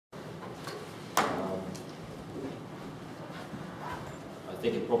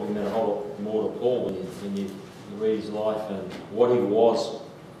think it probably meant a whole lot more to Paul when you read his life and what he was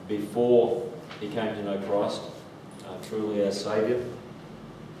before he came to know Christ truly as Saviour,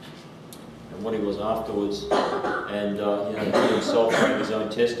 and what he was afterwards, and he himself gave his own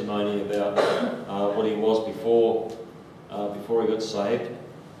testimony about what he was before he got saved,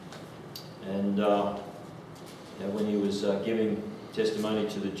 and when he was giving testimony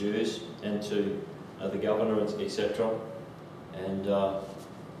to the Jews and to the governor, etc. And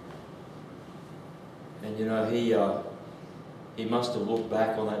he must have looked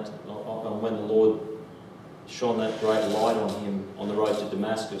back on that, on when the Lord shone that great light on him on the road to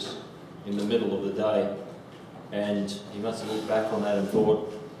Damascus in the middle of the day, and he must have looked back on that and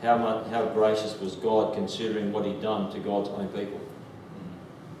thought how gracious was God, considering what he'd done to God's own people,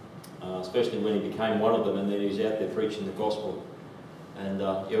 especially when he became one of them, and then he was out there preaching the gospel. And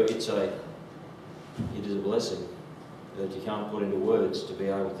it is a blessing that you can't put into words to be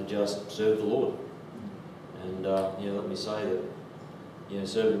able to just serve the Lord. And let me say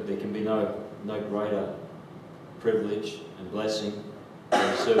that there can be no greater privilege and blessing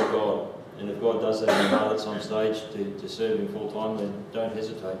than to serve God. And if God does that in your heart at some stage to serve Him full time, then don't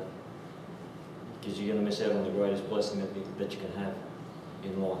hesitate, because you're going to miss out on the greatest blessing that you can have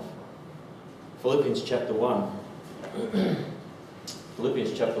in life. Philippians chapter 1.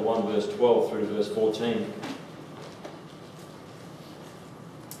 Philippians chapter 1 verse 12 through to verse 14.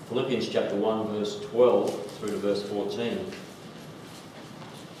 Philippians chapter 1 verse 12 through to verse 14,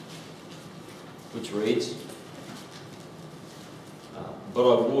 which reads, "But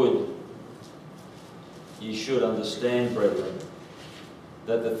I would ye should understand, brethren,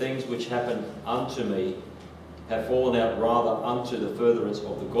 that the things which happened unto me have fallen out rather unto the furtherance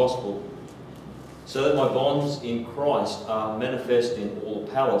of the gospel, so that my bonds in Christ are manifest in all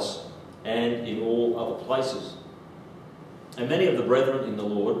palace and in all other places. And many of the brethren in the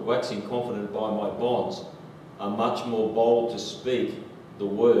Lord, waxing confident by my bonds, are much more bold to speak the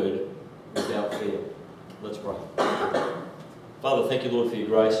word without fear." Let's pray. Father, thank you, Lord, for your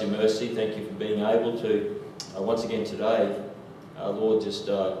grace, your mercy. Thank you for being able to, once again today, Lord, just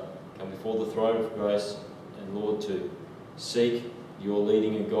come before the throne of grace, and Lord, to seek your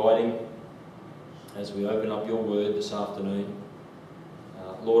leading and guiding as we open up your word this afternoon.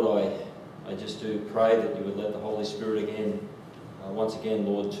 Lord, I just do pray that you would let the Holy Spirit once again,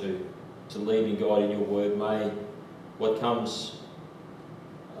 Lord, to lead and guide in your word. May what comes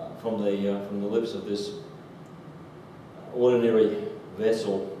from the lips of this ordinary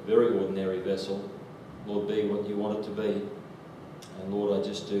vessel, very ordinary vessel, Lord, be what you want it to be. And Lord, I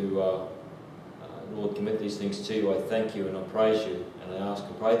just do, Lord, commit these things to you. I thank you and I praise you, and I ask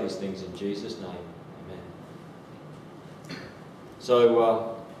and pray these things in Jesus' name. Amen.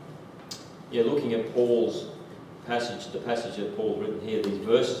 So, looking at Paul's passage, the passage that Paul's written here, these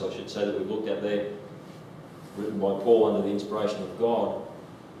verses, I should say, that we've looked at there, written by Paul under the inspiration of God,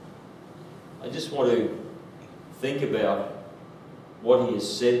 I just want to think about what he has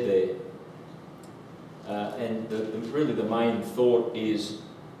said there. And really the main thought is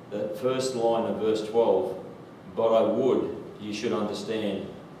that first line of verse 12, "But I would you should understand,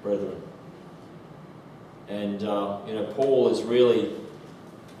 brethren." And, Paul is really,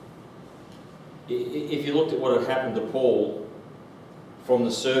 if you looked at what had happened to Paul from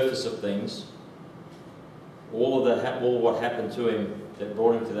the surface of things, all of what happened to him that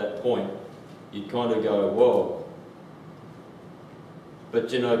brought him to that point, you'd kind of go, whoa. But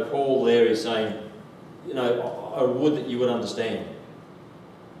Paul there is saying, I would that you would understand.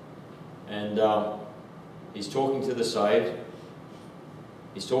 And he's talking to the saved.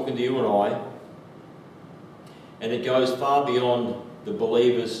 He's talking to you and I. And it goes far beyond the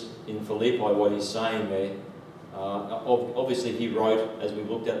believers in Philippi, what he's saying there. Obviously he wrote, as we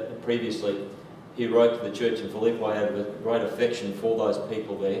looked at previously, he wrote to the church in Philippi out of a great affection for those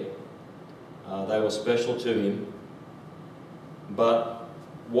people there. They were special to him. But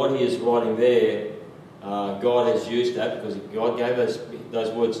what he is writing there, God has used that because God gave us those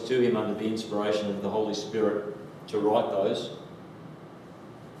words to him under the inspiration of the Holy Spirit to write those.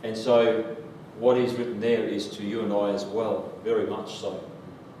 And so what he's written there is to you and I as well, very much so.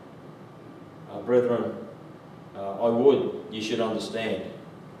 Brethren, I would you should understand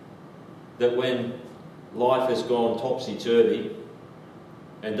that when life has gone topsy-turvy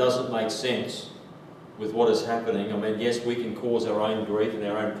and doesn't make sense with what is happening, I mean, yes, we can cause our own grief and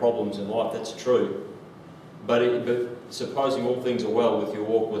our own problems in life, that's true. But supposing all things are well with your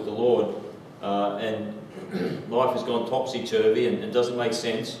walk with the Lord, and life has gone topsy-turvy and doesn't make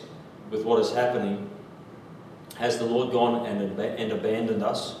sense with what is happening, has the Lord gone and abandoned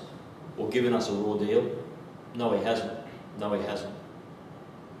us or given us a raw deal? No, he hasn't. No, he hasn't.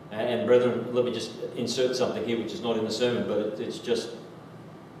 And brethren, let me just insert something here which is not in the sermon, but it's just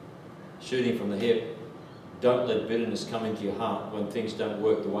shooting from the hip. Don't let bitterness come into your heart when things don't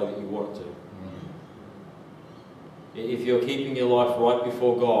work the way that you want it to. If you're keeping your life right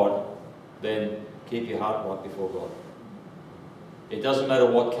before God, then keep your heart right before God. It doesn't matter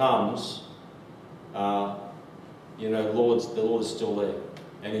what comes, the Lord is still there,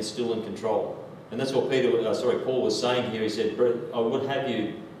 and He's still in control. And that's what Paul was saying here. He said, I would have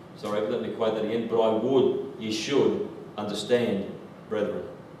you, let me quote that again, but you should understand, brethren.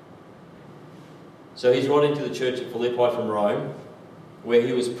 So he's writing to the church at Philippi from Rome, where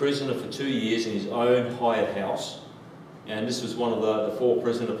he was prisoner for 2 years in his own hired house. And this was one of the 4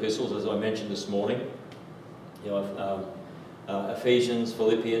 prison epistles, as I mentioned this morning. Ephesians,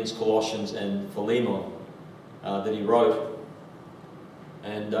 Philippians, Colossians, and Philemon that he wrote,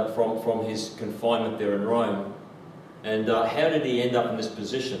 and from his confinement there in Rome. And how did he end up in this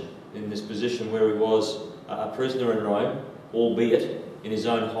position? In this position where he was a prisoner in Rome, albeit in his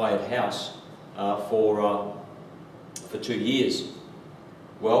own hired house for 2 years.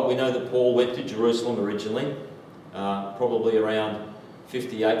 Well, we know that Paul went to Jerusalem originally, probably around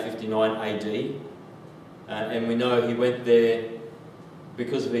 58, 59 AD. And we know he went there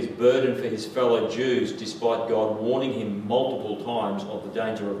because of his burden for his fellow Jews, despite God warning him multiple times of the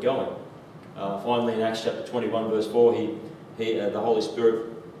danger of going. Finally, in Acts chapter 21, verse 4, the Holy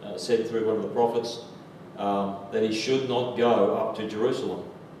Spirit said through one of the prophets that he should not go up to Jerusalem.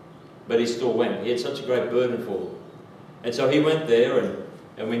 But he still went. He had such a great burden for them. And so he went there,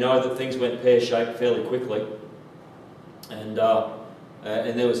 and we know that things went pear-shaped fairly quickly. And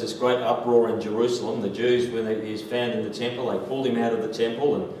there was this great uproar in Jerusalem. The Jews, when he was found in the temple, they pulled him out of the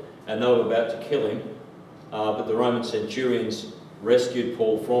temple, and they were about to kill him. But the Roman centurions rescued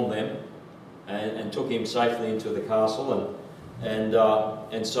Paul from them and took him safely into the castle.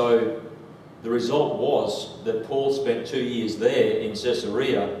 And so the result was that Paul spent 2 years there in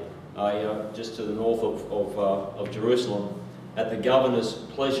Caesarea, just to the north of Jerusalem, at the governor's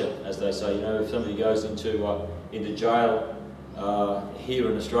pleasure, as they say. If somebody goes into jail here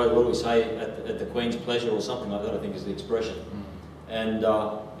in Australia, what do we say, at the Queen's pleasure or something like that, I think is the expression. And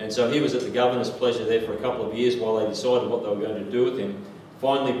so he was at the governor's pleasure there for a couple of years while they decided what they were going to do with him.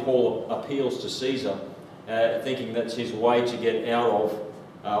 Finally, Paul appeals to Caesar, thinking that's his way to get out of,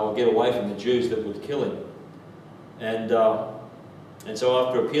 or get away from the Jews that would kill him. And so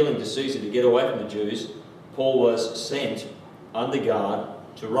after appealing to Caesar to get away from the Jews, Paul was sent under guard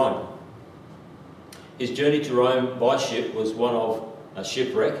to Rome. His journey to Rome by ship was one of a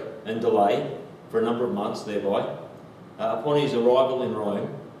shipwreck and delay for a number of months thereby. Upon his arrival in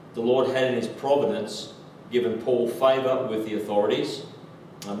Rome, the Lord had in his providence given Paul favour with the authorities.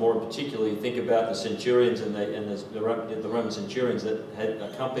 More in particular, you think about the centurions and the Roman centurions that had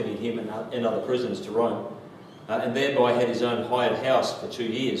accompanied him and other prisoners to Rome, and thereby had his own hired house for 2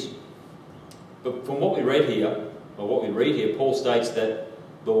 years. But from what we read here, Paul states that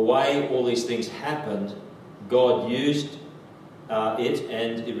the way all these things happened, God used it,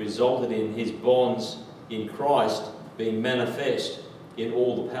 and it resulted in his bonds in Christ being manifest in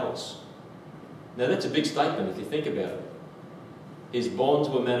all the palace. Now that's a big statement if you think about it. His bonds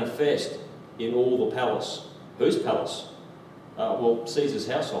were manifest in all the palace. Whose palace? Well, Caesar's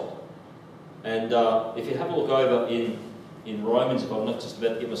household. And if you have a look over in Romans, if I'm not just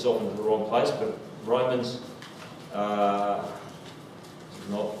about to get myself into the wrong place, but Romans,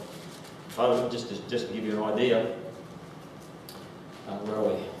 not part of it, just to give you an idea. Where are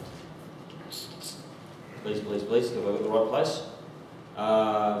we? Please, have I got the right place?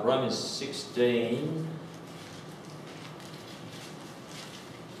 Romans 16.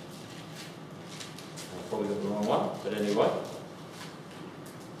 I've probably got the wrong one, but anyway.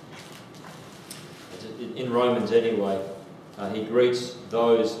 In Romans anyway, he greets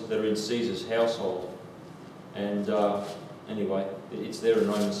those that are in Caesar's household. And anyway, it's there in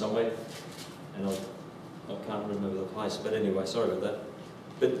Romans somewhere, and I can't remember the place, but anyway, sorry about that.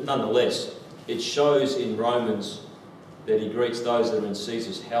 But nonetheless, it shows in Romans that he greets those that are in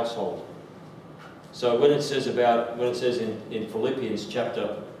Caesar's household. So when it says in Philippians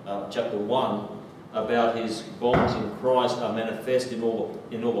chapter 1 about his bonds in Christ are manifest in all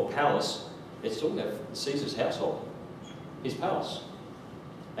the palace, it's talking about Caesar's household, his palace.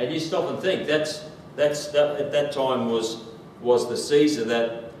 And you stop and think that at that time was the Caesar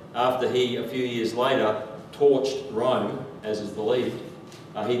that, after he a few years later torched Rome, as is believed,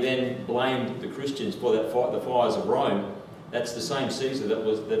 he then blamed the Christians for the fires of Rome. That's the same Caesar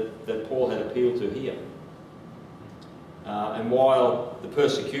that Paul had appealed to here. And while the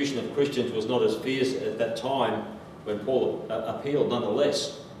persecution of Christians was not as fierce at that time when Paul appealed,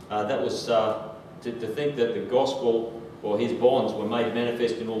 nonetheless, That was to think that the gospel or his bonds were made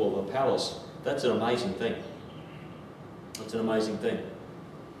manifest in all of the palace. That's an amazing thing. That's an amazing thing.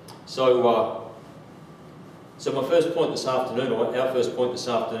 So, so my first point this afternoon, or our first point this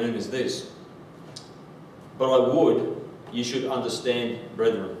afternoon, is this. But you should understand,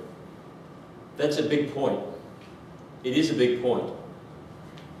 brethren. That's a big point. It is a big point.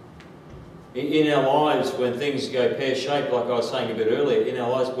 In our lives, when things go pear-shaped, like I was saying a bit earlier, in our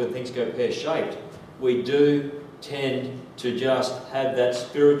lives when things go pear-shaped, we do tend to just have that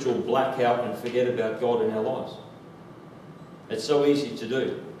spiritual blackout and forget about God in our lives. It's so easy to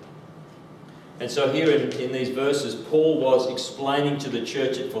do. And so here in these verses, Paul was explaining to the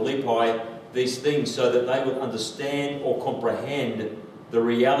church at Philippi these things so that they would understand or comprehend the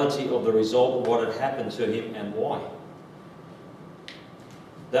reality of the result of what had happened to him and why.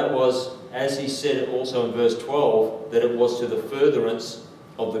 That was, as he said it also in verse 12, that it was to the furtherance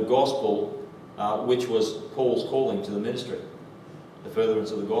of the gospel, which was Paul's calling to the ministry. The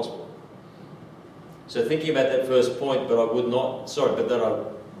furtherance of the gospel. So thinking about that first point, but I would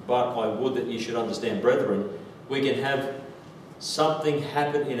that you should understand, brethren, we can have something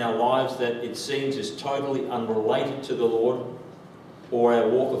happen in our lives that it seems is totally unrelated to the Lord or our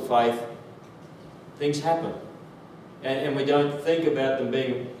walk of faith. Things happen. And we don't think about them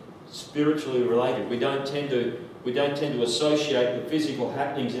being spiritually related. We don't tend to associate the physical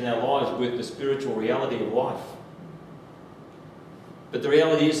happenings in our lives with the spiritual reality of life. But the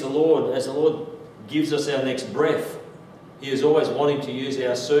reality is as the Lord gives us our next breath, He is always wanting to use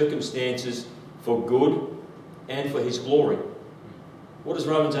our circumstances for good and for His glory. What does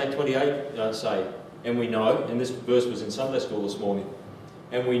Romans 8:28 say? And we know, and this verse was in Sunday school this morning,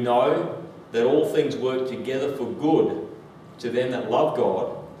 and we know that all things work together for good to them that love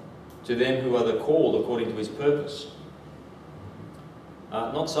God, to them who are the called according to His purpose.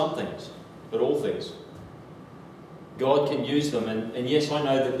 Not some things, but all things. God can use them, and yes, I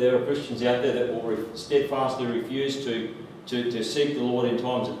know that there are Christians out there that will steadfastly refuse to seek the Lord in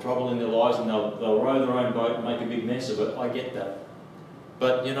times of trouble in their lives, and they'll row their own boat and make a big mess of it. I get that.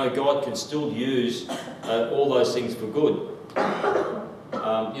 But, you know, God can still use all those things for good.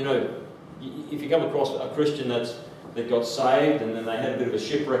 You know, if you come across a Christian that got saved and then they had a bit of a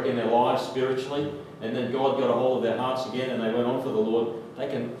shipwreck in their lives spiritually, and then God got a hold of their hearts again and they went on for the Lord, they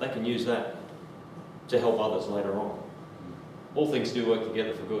can use that to help others later on. All things do work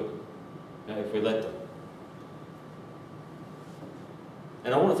together for good, if we let them.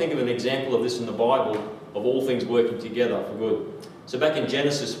 And I want to think of an example of this in the Bible, of all things working together for good. So back in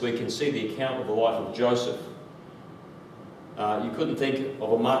Genesis, we can see the account of the life of Joseph. You couldn't think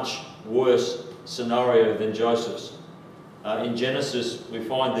of a much worse scenario than Joseph's. In Genesis, we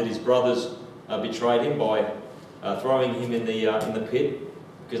find that his brothers betrayed him by throwing him in the pit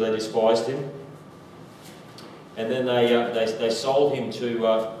because they despised him. And then they sold him to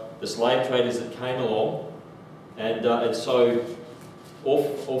the slave traders that came along, and so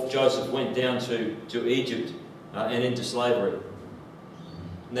off Joseph went down to Egypt and into slavery.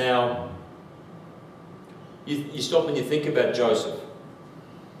 Now, you stop and you think about Joseph.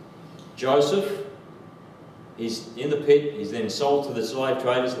 Joseph, he's in the pit, he's then sold to the slave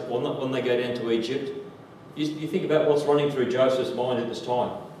traders when they go down to Egypt. You think about what's running through Joseph's mind at this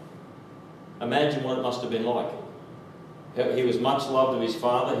time. Imagine what it must have been like. He was much loved of his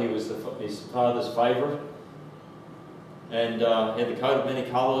father, he was his father's favourite, and had the coat of many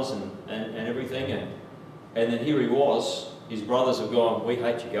colours and everything, and then here he was, his brothers have gone, we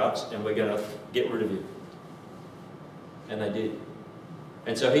hate your guts and we're going to get rid of you. And they did.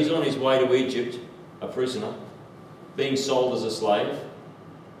 And so he's on his way to Egypt, a prisoner, being sold as a slave,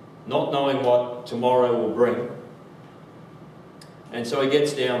 not knowing what tomorrow will bring. And so he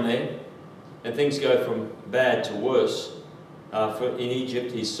gets down there, and things go from bad to worse. In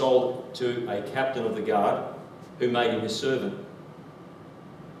Egypt, he's sold to a captain of the guard who made him his servant.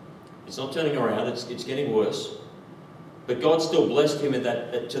 It's not turning around, it's getting worse. But God still blessed him to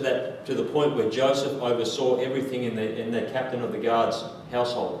the point where Joseph oversaw everything in the captain of the guard's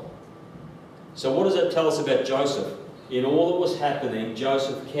household. So what does that tell us about Joseph? In all that was happening,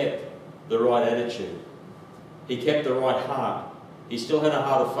 Joseph kept the right attitude. He kept the right heart. He still had a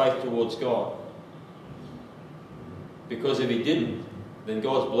heart of faith towards God. Because if he didn't, then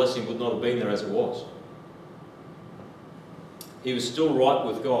God's blessing would not have been there as it was. He was still right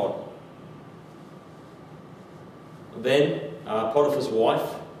with God. Then Potiphar's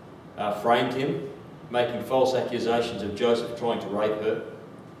wife framed him, making false accusations of Joseph trying to rape her.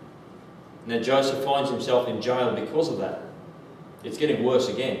 Now Joseph finds himself in jail because of that. It's getting worse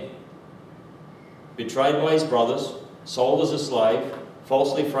again. Betrayed by his brothers, sold as a slave,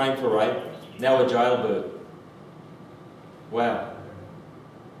 falsely framed for rape, now a jailbird. Wow.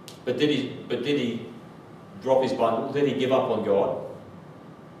 But did he drop his bundle? Did he give up on God?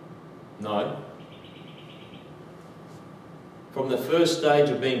 No. From the first stage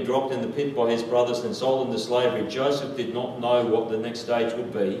of being dropped in the pit by his brothers and sold into slavery, Joseph did not know what the next stage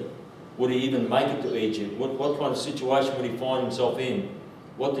would be. Would he even make it to Egypt? What kind of situation would he find himself in?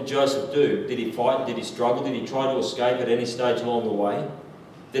 What did Joseph do? Did he fight? Did he struggle? Did he try to escape at any stage along the way?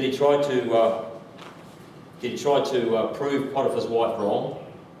 Did he try to prove Potiphar's wife wrong?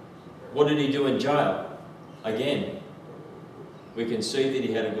 What did he do in jail? Again, we can see that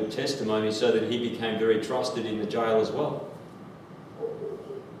he had a good testimony so that he became very trusted in the jail as well.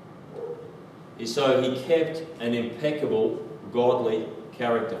 So he kept an impeccable, godly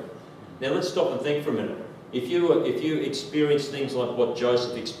character. Now let's stop and think for a minute. If you experience things like what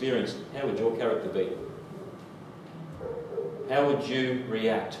Joseph experienced, how would your character be? How would you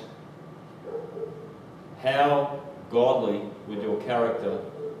react? How godly would your character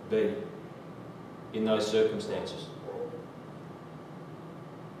be in those circumstances?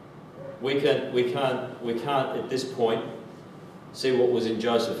 We can't at this point see what was in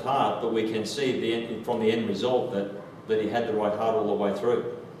Joseph's heart, but we can see from the end result that he had the right heart all the way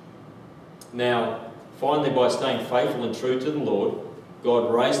through. Now, finally, by staying faithful and true to the Lord,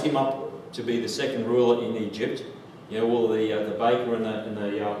 God raised him up to be the second ruler in Egypt. You know, all the baker and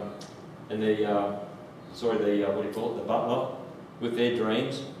the butler with their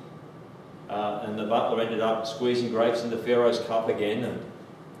dreams, and the butler ended up squeezing grapes into Pharaoh's cup again,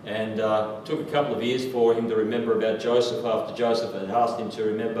 and took a couple of years for him to remember about Joseph after Joseph had asked him to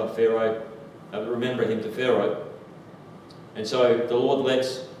remember him to Pharaoh. And so the Lord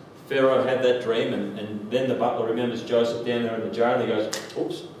lets Pharaoh have that dream, and then the butler remembers Joseph down there in the jail, and he goes,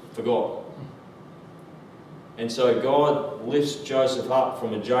 oops, forgot. And so God lifts Joseph up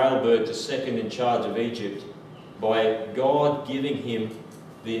from a jailbird to second in charge of Egypt by God giving him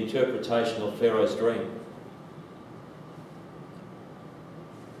the interpretation of Pharaoh's dream.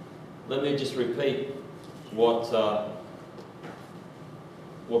 Let me just repeat what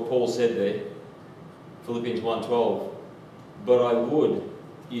Paul said there, Philippians 1:12. But I would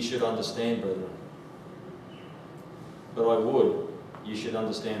you should understand, brethren. But I would you should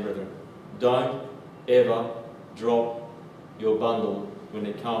understand, brethren. Don't ever drop your bundle when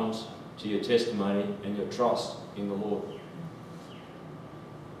it comes to your testimony and your trust in the Lord.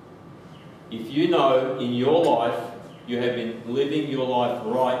 If you know in your life you have been living your life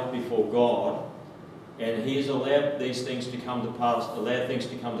right before God, and He has allowed these things to come to pass,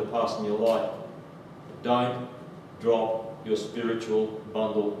 in your life, don't drop your spiritual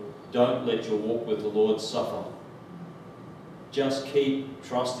bundle. Don't let your walk with the Lord suffer. Just keep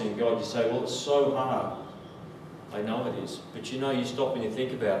trusting God. You say, well, it's so hard. I know it is. But you know, you stop and you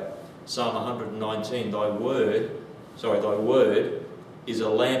think about Psalm 119. Thy word is a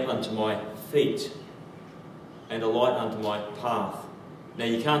lamp unto my feet and a light unto my path. Now,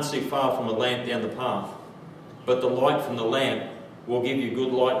 you can't see far from a lamp down the path, but the light from the lamp will give you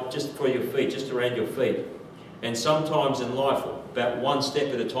good light just for your feet, just around your feet. And sometimes in life, about one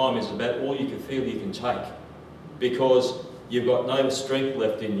step at a time is about all you can feel you can take, because you've got no strength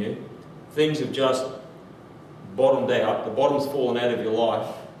left in you. Things have just bottomed out. The bottom's fallen out of your life.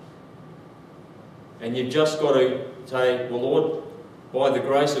 And you've just got to say, well, Lord, by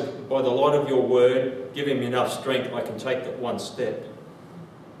the light of your word, give him enough strength, I can take that one step.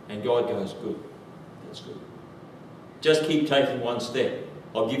 And God goes, good, that's good. Just keep taking one step.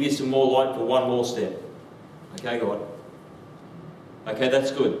 I'll give you some more light for one more step. Okay, God? Okay,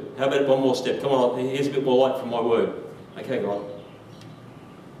 that's good. How about one more step? Come on, here's a bit more light from my word. Okay, God.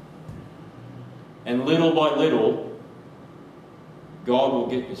 And little by little, God will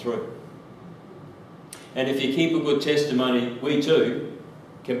get you through. And if you keep a good testimony, we too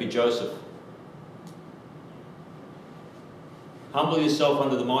can be Joseph. Humble yourself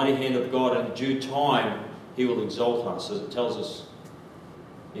under the mighty hand of God, and in due time He will exalt us, as it tells us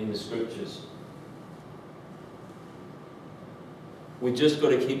in the Scriptures. We just got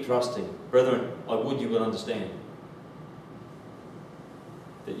to keep trusting. Brethren, I would you would understand.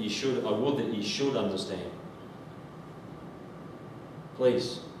 I would that you should understand.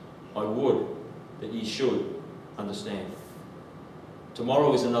 Please, I would that you should understand.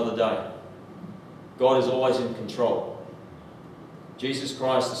 Tomorrow is another day. God is always in control. Jesus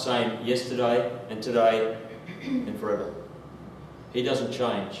Christ the same yesterday and today and forever. He doesn't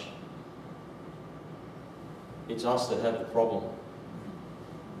change. It's us that have the problem.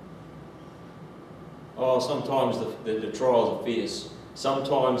 Oh, sometimes the trials are fierce.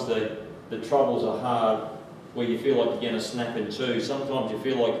 Sometimes the troubles are hard. where you feel like you're going to snap in two. Sometimes you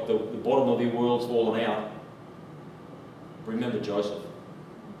feel like the bottom of your world's fallen out. Remember Joseph.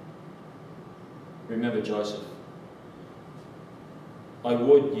 Remember Joseph. I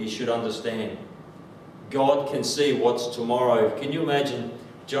would you should understand. God can see what's tomorrow. Can you imagine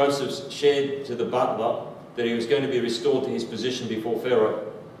Joseph shared to the butler that he was going to be restored to his position before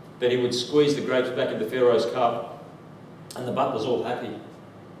Pharaoh, that he would squeeze the grapes back into Pharaoh's cup, and the butler's all happy.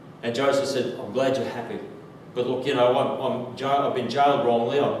 And Joseph said, I'm glad you're happy. But look, you know, I've been jailed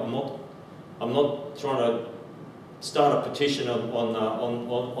wrongly. I'm not trying to start a petition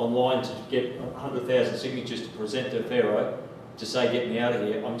online to get 100,000 signatures to present to Pharaoh to say, get me out of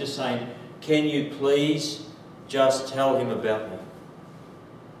here. I'm just saying, can you please just tell him about me?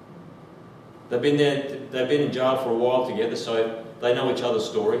 They've been in jail for a while together, so they know each other's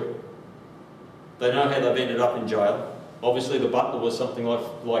story. They know how they've ended up in jail. Obviously, the butler was something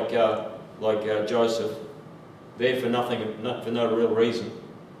like Joseph, there for nothing, for no real reason,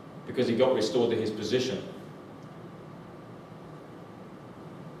 because he got restored to his position.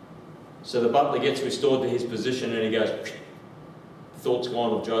 So the butler gets restored to his position, and he goes, thoughts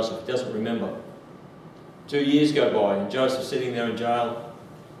gone of Joseph. He doesn't remember. 2 years go by, and Joseph's sitting there in jail.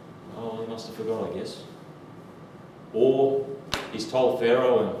 Oh, he must have forgot, I guess. Or he's told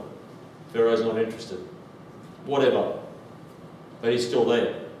Pharaoh, and Pharaoh's not interested. Whatever. But he's still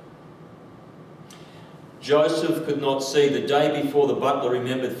there. Joseph could not see. The day before the butler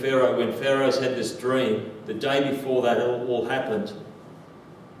remembered Pharaoh, when Pharaoh's had this dream, the day before that all happened,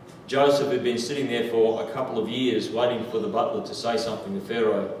 Joseph had been sitting there for a couple of years waiting for the butler to say something to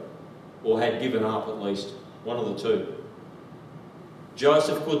Pharaoh, or had given up at least, one of the two.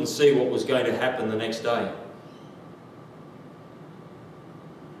 Joseph couldn't see what was going to happen the next day.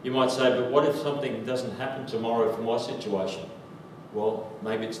 You might say, but what if something doesn't happen tomorrow for my situation? Well,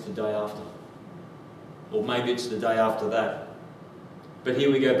 maybe it's the day after. Or maybe it's the day after that. But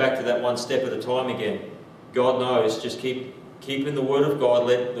here we go back to that one step at a time again. God knows, just keep in the Word of God.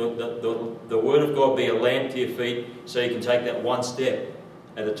 Let the Word of God be a lamp to your feet so you can take that one step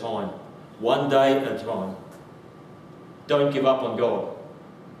at a time. One day at a time. Don't give up on God.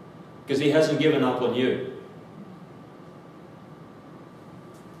 Because He hasn't given up on you.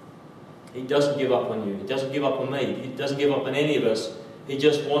 He doesn't give up on you. He doesn't give up on me. He doesn't give up on any of us. He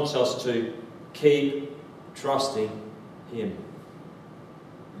just wants us to keep trusting Him.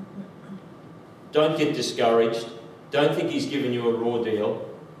 Don't get discouraged. Don't think He's given you a raw deal.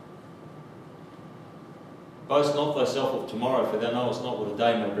 Boast not thyself of tomorrow, for thou knowest not what a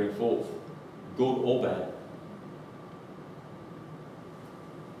day may bring forth, good or bad.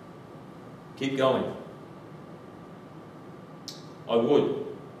 Keep going. I would.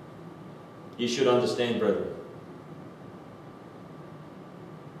 You should understand, brethren.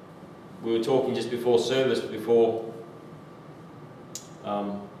 We were talking just before service,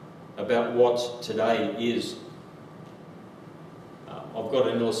 about what today is. I've got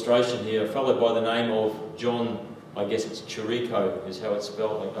an illustration here. A fellow by the name of John, I guess it's Chirico is how it's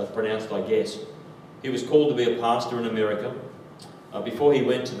spelled, pronounced, I guess. He was called to be a pastor in America. Before he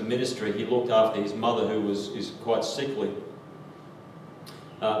went to the ministry, he looked after his mother, who is quite sickly.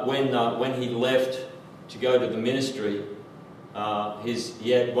 When he left to go to the ministry, he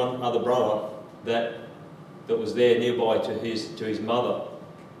had one other brother that was there nearby to his mother,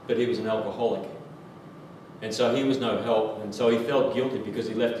 but he was an alcoholic. And so he was no help, and so he felt guilty because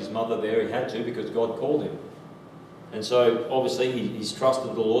he left his mother there. He had to, because God called him. And so obviously he's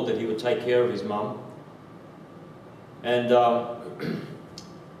trusted the Lord that He would take care of his mum. And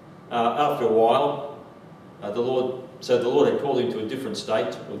after a while, the Lord had called him to a different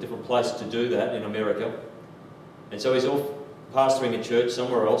state, or a different place to do that in America. And so he's off pastoring a church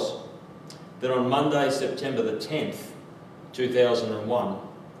somewhere else. Then on Monday, September the 10th, 2001,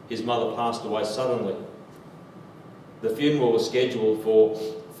 his mother passed away suddenly. The funeral was scheduled for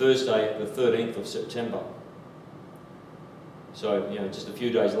Thursday, the 13th of September. So, just a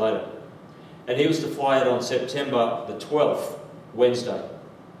few days later. And he was to fly out on September the 12th, Wednesday,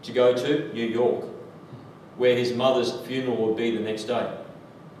 to go to New York, where his mother's funeral would be the next day.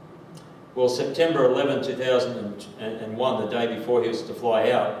 Well, September 11, 2001, the day before he was to fly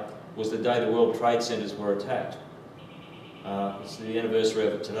out, was the day the World Trade Centers were attacked. It's the anniversary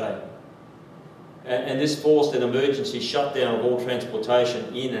of it today. And this forced an emergency shutdown of all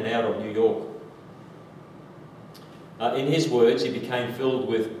transportation in and out of New York. In his words, he became filled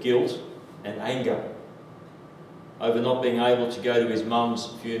with guilt and anger over not being able to go to his mum's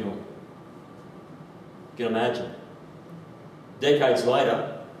funeral. You can imagine. Decades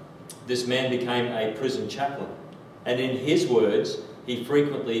later, this man became a prison chaplain. And in his words, he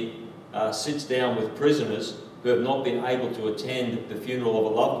frequently sits down with prisoners who have not been able to attend the funeral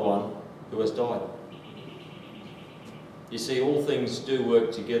of a loved one who has died. You see, all things do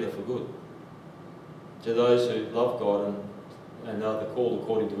work together for good to those who love God and are called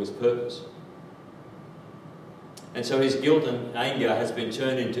according to his purpose. And so his guilt and anger has been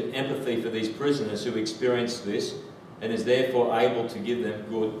turned into empathy for these prisoners who experience this, and is therefore able to give them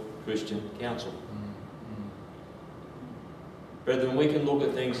good Christian counsel. Brethren, we can look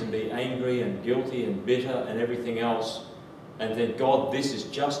at things and be angry and guilty and bitter and everything else, and think, God, this is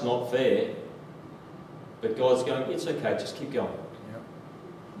just not fair. But God's going, it's okay, just keep going. Yep.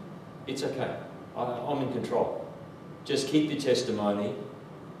 It's okay. I'm in control. Just keep your testimony.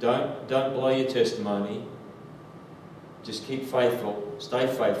 Don't blow your testimony. Just keep faithful, stay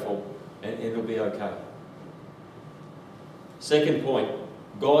faithful, and it'll be okay. Second point,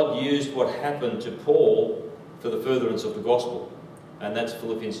 God used what happened to Paul for the furtherance of the gospel. And that's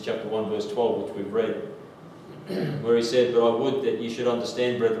Philippians chapter 1 verse 12, which we've read, where he said, "But I would that you should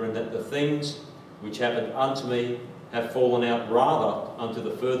understand, brethren, that the things which happened unto me have fallen out rather unto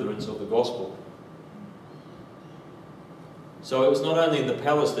the furtherance of the gospel." So it was not only in the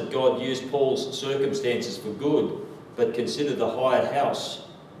palace that God used Paul's circumstances for good, but consider the hired house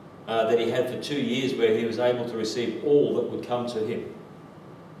that he had for 2 years, where he was able to receive all that would come to him.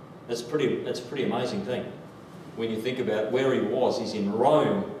 That's a pretty amazing thing when you think about where he was. He's in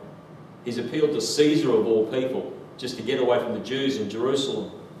Rome. He's appealed to Caesar of all people just to get away from the Jews in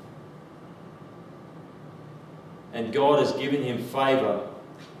Jerusalem. And God has given him favour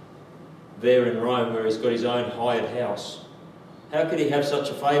there in Rome, where he's got his own hired house. How could he have such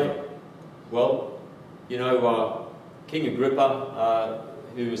a favour? Well, you know, King Agrippa,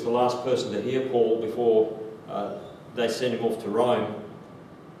 who was the last person to hear Paul before they sent him off to Rome,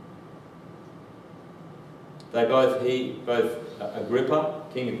 both Agrippa,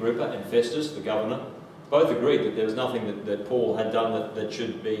 King Agrippa, and Festus, the governor, both agreed that there was nothing that Paul had done that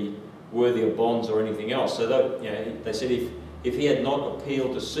should be worthy of bonds or anything else. So they said if he had not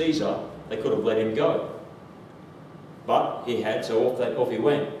appealed to Caesar, they could have let him go. But he had, so off he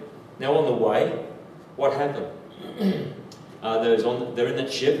went. Now on the way, what happened? They're in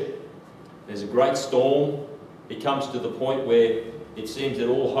that ship. There's a great storm. It comes to the point where it seems that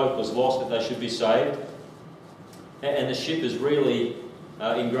all hope was lost that they should be saved. And the ship is really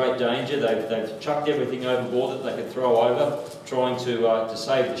in great danger. They've chucked everything overboard that they could throw over, trying to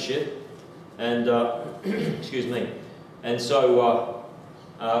save the ship. And excuse me. And so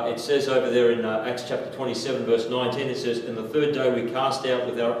it says over there in Acts chapter 27, verse 19, it says, "And the third day we cast out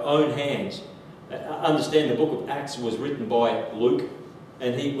with our own hands." Understand, the book of Acts was written by Luke,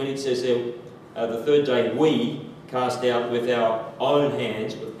 and when it says there, the third day we cast out with our own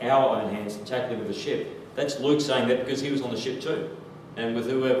hands, the tackling of the ship. That's Luke saying that because he was on the ship too, and with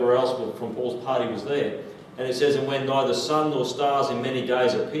whoever else from Paul's party was there. And it says, "And when neither sun nor stars in many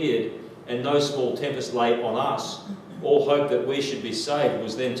days appeared, and no small tempest lay on us, all hope that we should be saved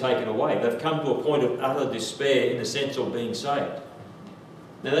was then taken away." They've come to a point of utter despair in the sense of being saved.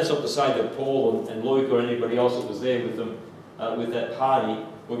 Now that's not to say that Paul and Luke or anybody else that was there with them, with that party,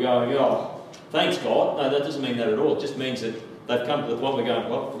 were going, "Oh, thanks God." No, that doesn't mean that at all. It just means that they've come to the point where we're going,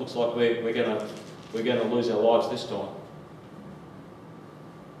 "Well, it looks like we're going to lose our lives this time."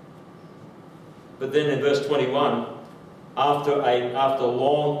 But then in verse 21, after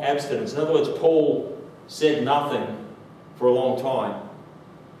long abstinence, in other words, Paul said nothing for a long time.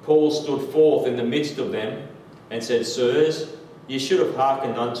 Paul stood forth in the midst of them and said, "Sirs, ye should have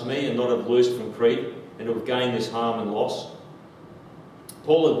hearkened unto me, and not have loosed from Crete, and have gained this harm and loss."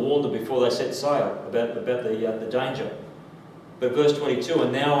 Paul had warned them before they set sail about the danger. But verse 22,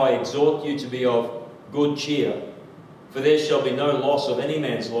 "And now I exhort you to be of good cheer, for there shall be no loss of any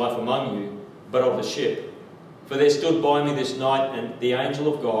man's life among you, but of the ship. For there stood by me this night and the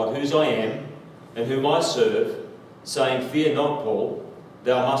angel of God, whose I am, and whom I serve, saying, Fear not, Paul,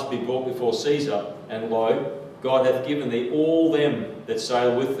 thou must be brought before Caesar, and lo, God hath given thee all them that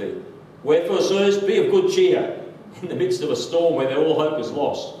sail with thee. Wherefore, sirs, be of good cheer, in the midst of a storm where all hope is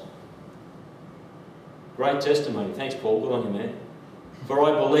lost." Great testimony. Thanks, Paul. Good on you, man. "For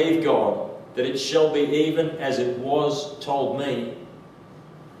I believe God, that it shall be even as it was told me."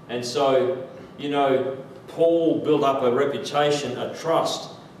 And so, you know, Paul built up a reputation, a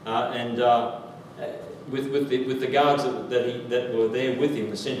trust, with the guards that were there with him,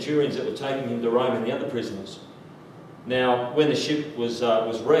 the centurions that were taking him to Rome, and the other prisoners. Now, when the ship was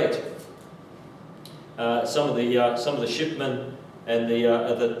wrecked, some of the shipmen and the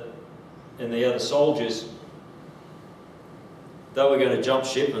other soldiers, they were going to jump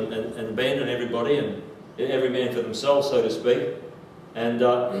ship and abandon everybody, and every man for themselves, so to speak. And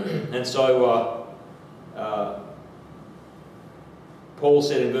so Paul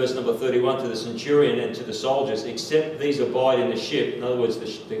said in verse number 31 to the centurion and to the soldiers, except these abide in the ship, in other words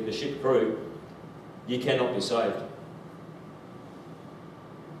the ship crew, you cannot be saved.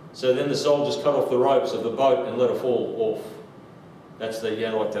 So then the soldiers cut off the ropes of the boat and let her fall off. That's the,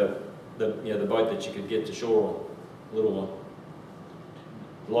 like the boat that you could get to shore on, a little one.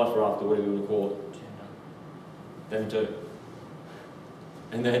 Life raft or whatever you want to call it. Them too.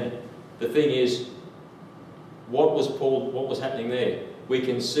 And then the thing is, what was happening there? We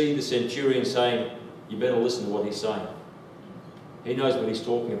can see the centurion saying, you better listen to what he's saying. He knows what he's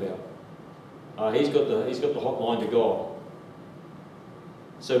talking about. He's got the hotline to God.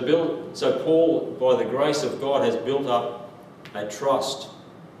 So Paul, by the grace of God, has built up a trust.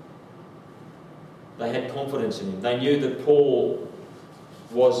 They had confidence in him. They knew that Paul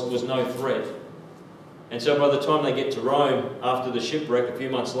was no threat. And so by the time they get to Rome, after the shipwreck a few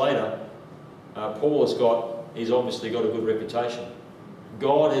months later, Paul he's obviously got a good reputation.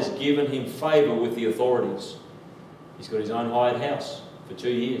 God has given him favour with the authorities. He's got his own hired house for 2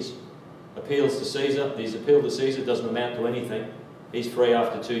 years. Appeals to Caesar. His appeal to Caesar doesn't amount to anything. He's free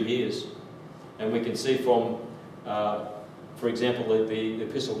after 2 years. And we can see from, for example, the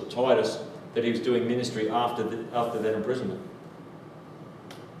epistle to Titus, that he was doing ministry after that imprisonment.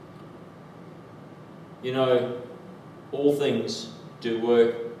 You know, all things do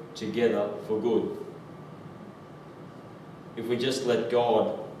work together for good. If we just let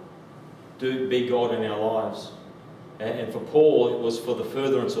God be God in our lives. And for Paul, it was for the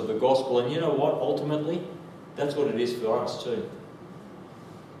furtherance of the gospel. And you know what? Ultimately, that's what it is for us too.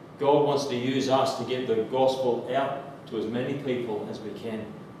 God wants to use us to get the gospel out to as many people as we can.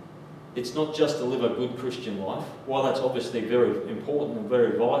 It's not just to live a good Christian life. While that's obviously very important and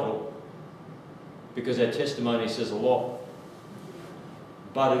very vital, because our testimony says a lot,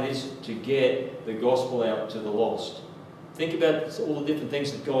 but it is to get the gospel out to the lost. Think about all the different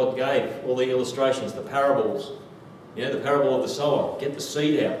things that God gave, all the illustrations, the parables. You know, the parable of the sower. Get the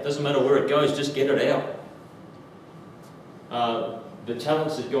seed out. Doesn't matter where it goes, just get it out. The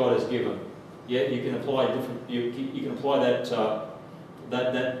talents that God has given. Yeah, you can apply different. You can apply that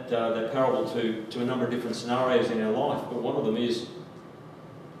parable to a number of different scenarios in our life. But one of them is: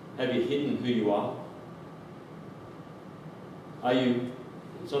 have you hidden who you are? Are you?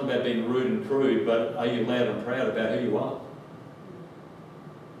 It's not about being rude and crude, but are you loud and proud about who you are?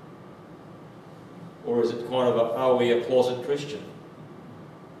 Or is it kind of are we a closet Christian?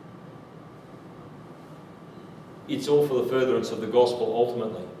 It's all for the furtherance of the gospel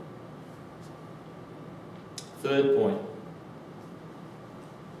ultimately. Third point.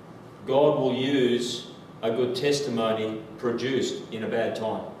 God will use a good testimony produced in a bad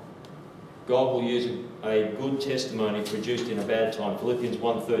time. God will use a good testimony produced in a bad time. Philippians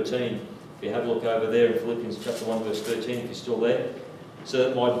 1:13. If you have a look over there in Philippians chapter 1 verse 13, if you're still there. So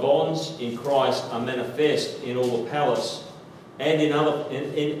that my bonds in Christ are manifest in all the palace and in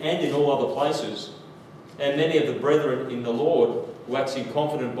all other places. And many of the brethren in the Lord, waxing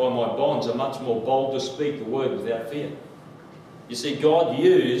confident by my bonds, are much more bold to speak the word without fear. You see, God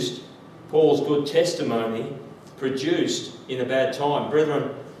used Paul's good testimony produced in a bad time.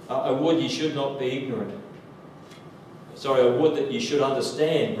 Brethren, I would you should not be ignorant. Sorry, I would that you should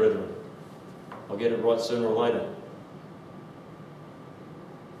understand, brethren. I'll get it right sooner or later.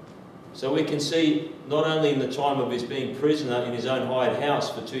 So we can see, not only in the time of his being prisoner in his own hired house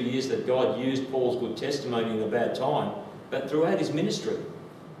for 2 years, that God used Paul's good testimony in a bad time, but throughout his ministry.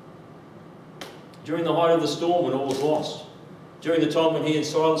 During the height of the storm when all was lost. During the time when he and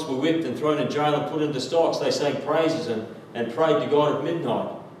Silas were whipped and thrown in jail and put into stocks, they sang praises and prayed to God at midnight.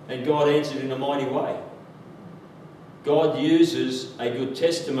 And God answered in a mighty way. God uses a good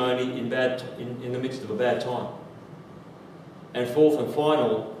testimony in the midst of a bad time. And fourth and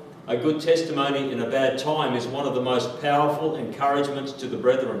final, a good testimony in a bad time is one of the most powerful encouragements to the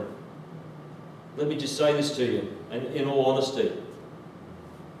brethren. Let me just say this to you, and in all honesty.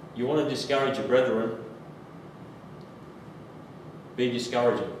 You want to discourage your brethren, be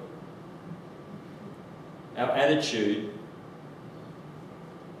discouraging. Our attitude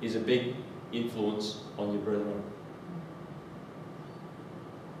is a big influence on your brethren.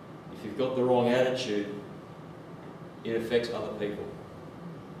 If you've got the wrong attitude, it affects other people.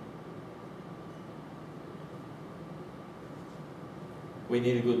 We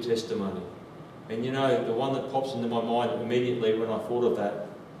need a good testimony. And you know, the one that pops into my mind immediately when I thought of that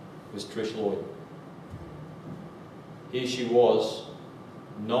was Trish Lloyd. Here she was,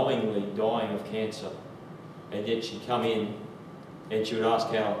 knowingly dying of cancer, and yet she'd come in and she would ask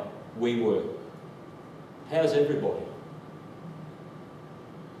how we were. How's everybody?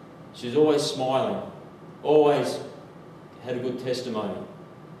 She was always smiling, always had a good testimony,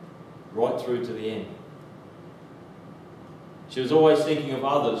 right through to the end. She was always thinking of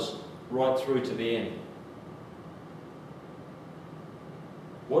others, right through to the end.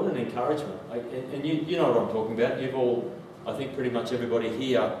 What an encouragement. And you know what I'm talking about. You've all, I think pretty much everybody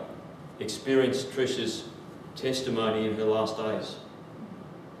here, experienced Trisha's testimony in her last days.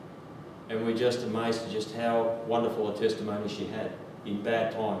 And we're just amazed at just how wonderful a testimony she had in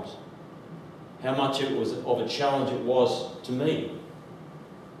bad times. How much it was of a challenge it was to me.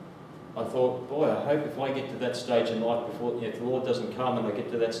 I thought, boy, I hope if I get to that stage in life, if the Lord doesn't come and I get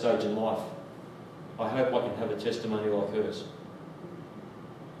to that stage in life, I hope I can have a testimony like hers.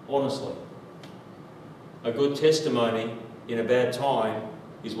 Honestly. A good testimony in a bad time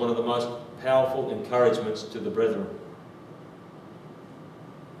is one of the most powerful encouragements to the brethren.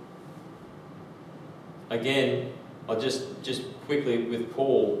 Again, I'll just quickly with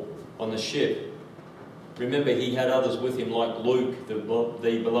Paul on the ship. Remember, he had others with him like Luke, the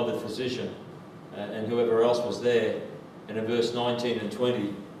beloved physician, and whoever else was there. And in verse 19 and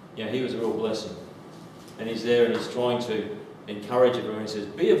 20, he was a real blessing. And he's there and he's trying to encourage everyone. He says,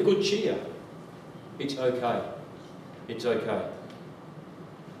 be of good cheer. It's okay. It's okay.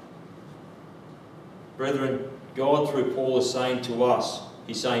 Brethren, God through Paul is saying to us,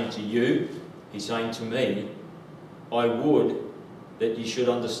 he's saying to you, he's saying to me, I would that you should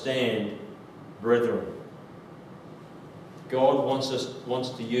understand, brethren. God wants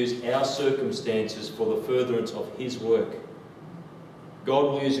to use our circumstances for the furtherance of his work. God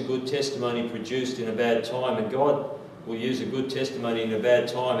will use a good testimony produced in a bad time, and God will use a good testimony in a bad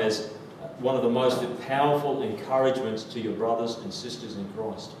time as one of the most powerful encouragements to your brothers and sisters in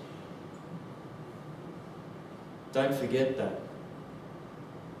Christ. Don't forget that.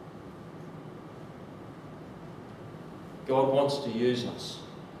 God wants to use us.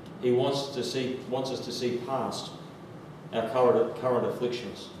 He wants us to see past our current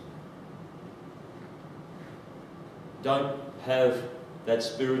afflictions. Don't have that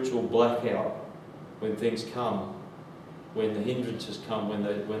spiritual blackout when things come, when the hindrances come, when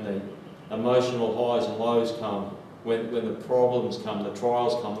the emotional highs and lows come, when the problems come, the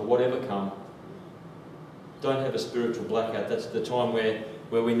trials come, the whatever come. Don't have a spiritual blackout. That's the time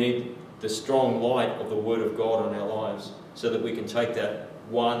where we need the strong light of the Word of God in our lives so that we can take that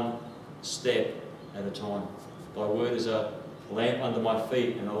one step at a time. Thy word is a lamp under my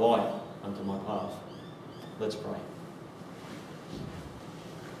feet and a light unto my path. Let's pray.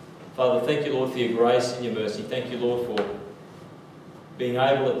 Father, thank you, Lord, for your grace and your mercy. Thank you, Lord, for being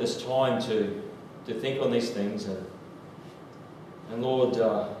able at this time to think on these things. And Lord,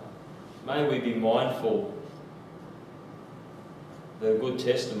 may we be mindful that a good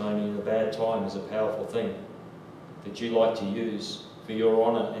testimony in a bad time is a powerful thing that you like to use for your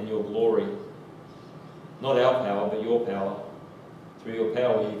honour and your glory. Not our power, but your power. Through your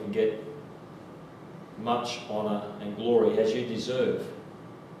power you can get much honour and glory as you deserve.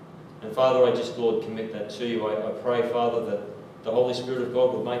 And Father, I just, Lord, commit that to you. I pray, Father, that the Holy Spirit of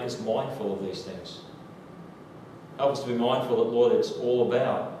God would make us mindful of these things. Help us to be mindful that, Lord, it's all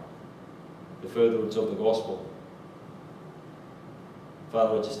about the furtherance of the gospel.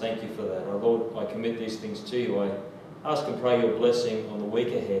 Father, I just thank you for that. Lord, I commit these things to you. I ask and pray your blessing on the week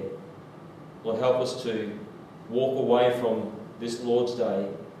ahead. Lord, help us to walk away from this Lord's Day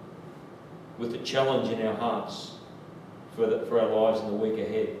with a challenge in our hearts for our lives in the week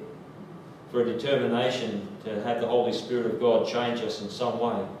ahead. For a determination to have the Holy Spirit of God change us in some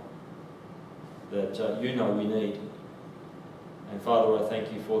way that you know we need. And Father, I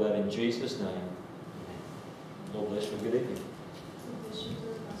thank you for that in Jesus' name. Lord bless you. Good evening.